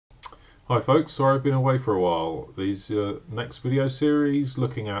Hi folks, sorry I've been away for a while. These next video series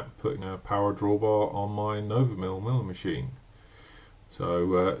looking at putting a power drawbar on my Novamill milling machine.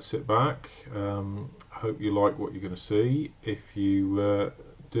 So sit back, hope you like what you're going to see. If you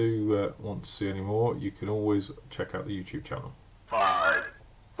do want to see any more, you can always check out the YouTube channel. 5,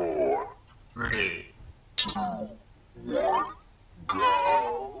 4, 3, 2, 1,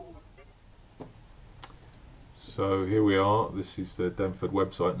 go! So here we are. This is the Denford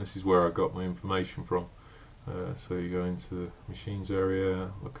website and this is where I got my information from. So you go into the machines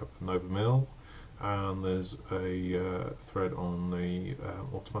area, look up the Novamill, and there's a thread on the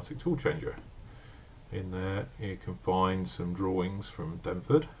automatic tool changer. In there you can find some drawings from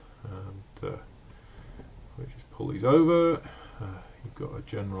Denford, and we just pull these over. You've got a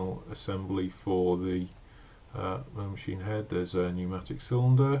general assembly for the milling machine head. There's a pneumatic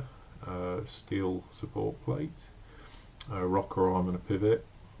cylinder, steel support plate, a rocker arm and a pivot,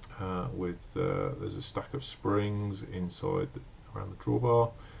 with there's a stack of springs inside around the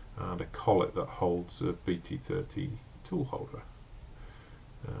drawbar, and a collet that holds a BT30 tool holder.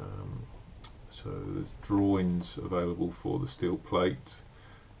 So there's drawings available for the steel plate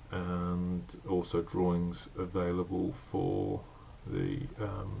and also drawings available for the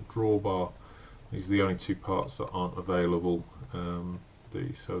drawbar. These are the only two parts that aren't available.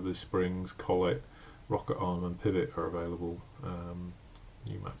 So the springs, collet, rocker arm and pivot are available.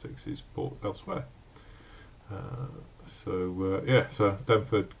 Pneumatics is bought elsewhere. Yeah, so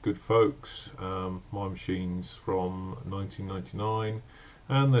Denford, good folks. My machine's from 1999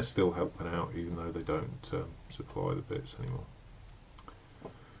 and they're still helping out even though they don't supply the bits anymore.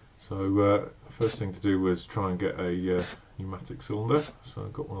 So first thing to do was try and get a pneumatic cylinder. So I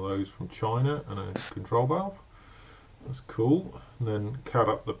got one of those from China and a control valve. That's cool. And then CAD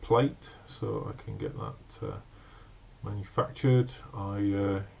up the plate so I can get that manufactured.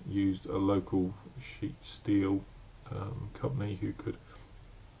 I used a local sheet steel company who could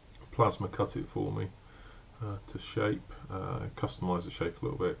plasma cut it for me to shape, customize the shape a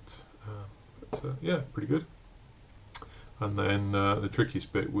little bit. Yeah, pretty good. And then the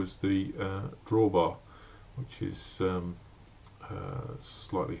trickiest bit was the drawbar, which is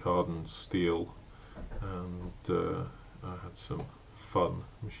slightly hardened steel, and I had some fun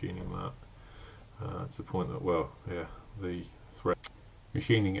machining that to the point that, well, yeah, the thread,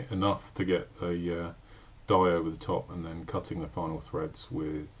 machining it enough to get a die over the top and then cutting the final threads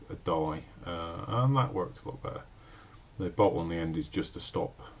with a die, and that worked a lot better. The bolt on the end is just a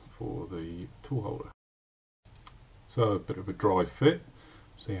stop for the tool holder. So a bit of a dry fit,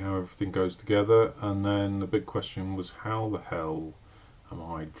 see how everything goes together, and then the big question was, how the hell am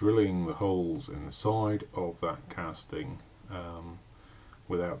I drilling the holes in the side of that casting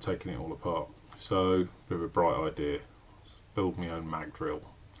without taking it all apart? So, bit of a bright idea, build my own mag drill.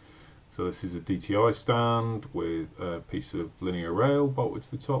 So this is a DTI stand with a piece of linear rail bolted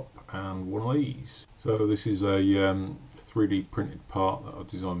to the top and one of these. So this is a 3D printed part that I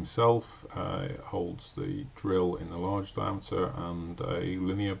designed myself. It holds the drill in the large diameter and a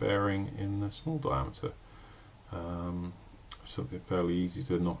linear bearing in the small diameter. Something fairly easy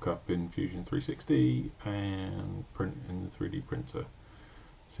to knock up in Fusion 360 and print in the 3D printer.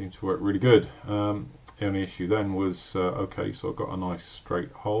 Seemed to work really good. The only issue then was, okay, so I've got a nice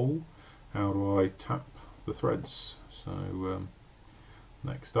straight hole. How do I tap the threads? So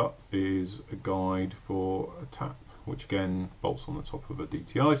next up is a guide for a tap, which again bolts on the top of a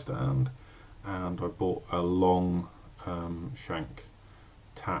DTI stand, and I bought a long shank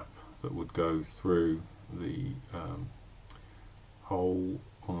tap that would go through the hole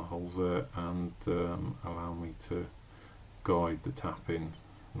on the holes there and allow me to guide the tap in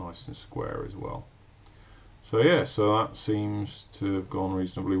nice and square as well. So yeah, so that seems to have gone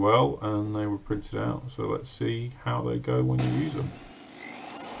reasonably well and they were printed out, so let's see how they go when you use them.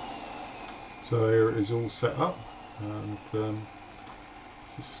 So here it is all set up, and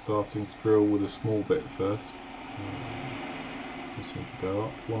just starting to drill with a small bit first. Doesn't seem to go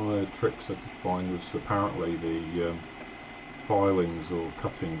up. One of the tricks I did find was apparently the filings or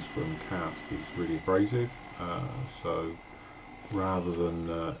cuttings from cast is really abrasive, so rather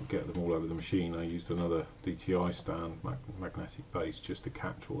than get them all over the machine, I used another DTI stand, magnetic base, just to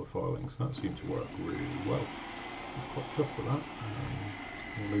catch all the filings. That seemed to work really well. I was quite chuffed with that.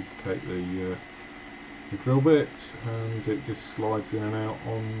 I'll lubricate the drill bit, and it just slides in and out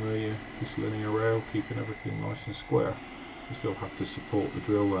on this linear rail, keeping everything nice and square. You still have to support the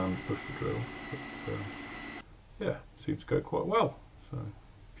drill and push the drill, but yeah, seems to go quite well. So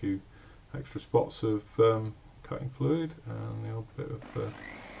a few extra spots of cutting fluid and the odd bit of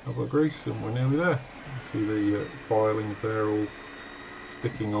elbow grease, and we're nearly there. You see the filings there all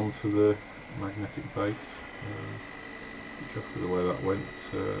sticking onto the magnetic base. Just with the way that went.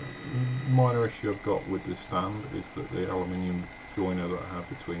 Minor issue I've got with this stand is that the aluminium joiner that I have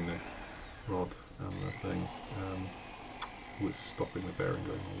between the rod and the thing was stopping the bearing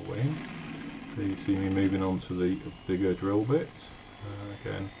going all the way in. So you see me moving on to the bigger drill bit.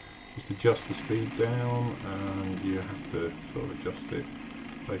 Again, just adjust the speed down, and you have to sort of adjust it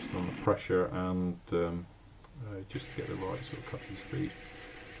based on the pressure and just to get the right sort of cutting speed.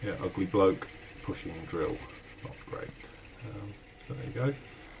 Yeah, ugly bloke pushing drill, not great. So there you go.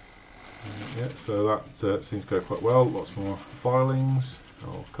 Yeah, so that seems to go quite well. Lots more filings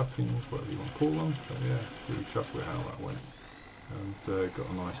or cuttings, whatever you want to call them. But yeah, really chuffed with how that went, and got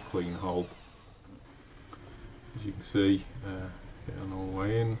a nice clean hole. As you can see, getting all the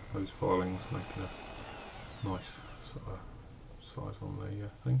way in. Those filings making a nice sort of size on the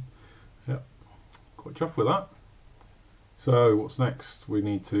thing. Yeah, quite chuffed with that. So what's next? We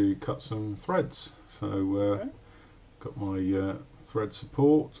need to cut some threads. So got my thread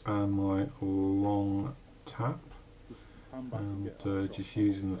support and my long tap, and just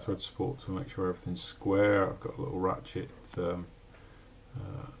using the thread support to make sure everything's square. I've got a little ratchet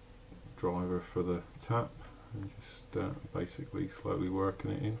driver for the tap, and just basically slowly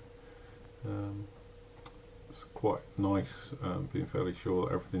working it in. It's quite nice being fairly sure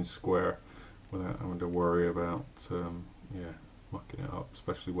that everything's square without having to worry about yeah, mucking it up,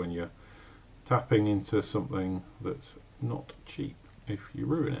 especially when you're tapping into something that's not cheap if you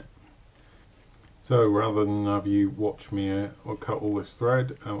ruin it. So rather than have you watch me cut all this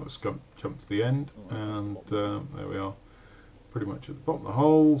thread, let's jump to the end, and there we are, pretty much at the bottom of the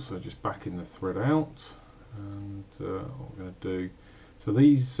hole. So just backing the thread out, and what we're going to do, so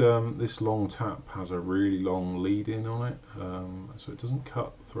these this long tap has a really long lead in on it, so it doesn't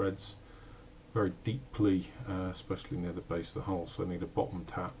cut threads very deeply, especially near the base of the hole, so I need a bottom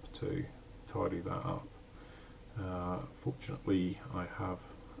tap to tidy that up. Fortunately I have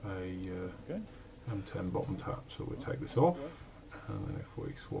a M10 bottom tap, so we'll take this off, and then if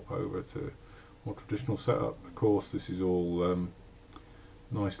we swap over to more traditional setup, of course this is all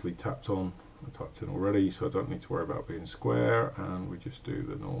nicely tapped on, tapped in already, so I don't need to worry about being square, and we just do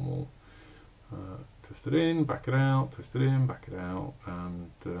the normal twist it in, back it out, twist it in, back it out, and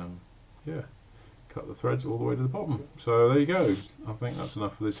yeah, cut the threads all the way to the bottom. So there you go. I think that's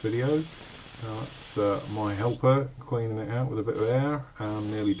enough for this video. That's my helper cleaning it out with a bit of air and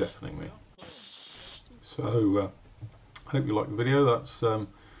nearly deafening me. So hope you liked the video. That's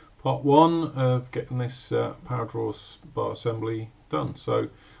part one of getting this power draw bar assembly done. So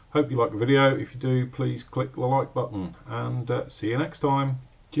hope you like the video. If you do, please click the like button, and see you next time.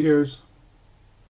 Cheers.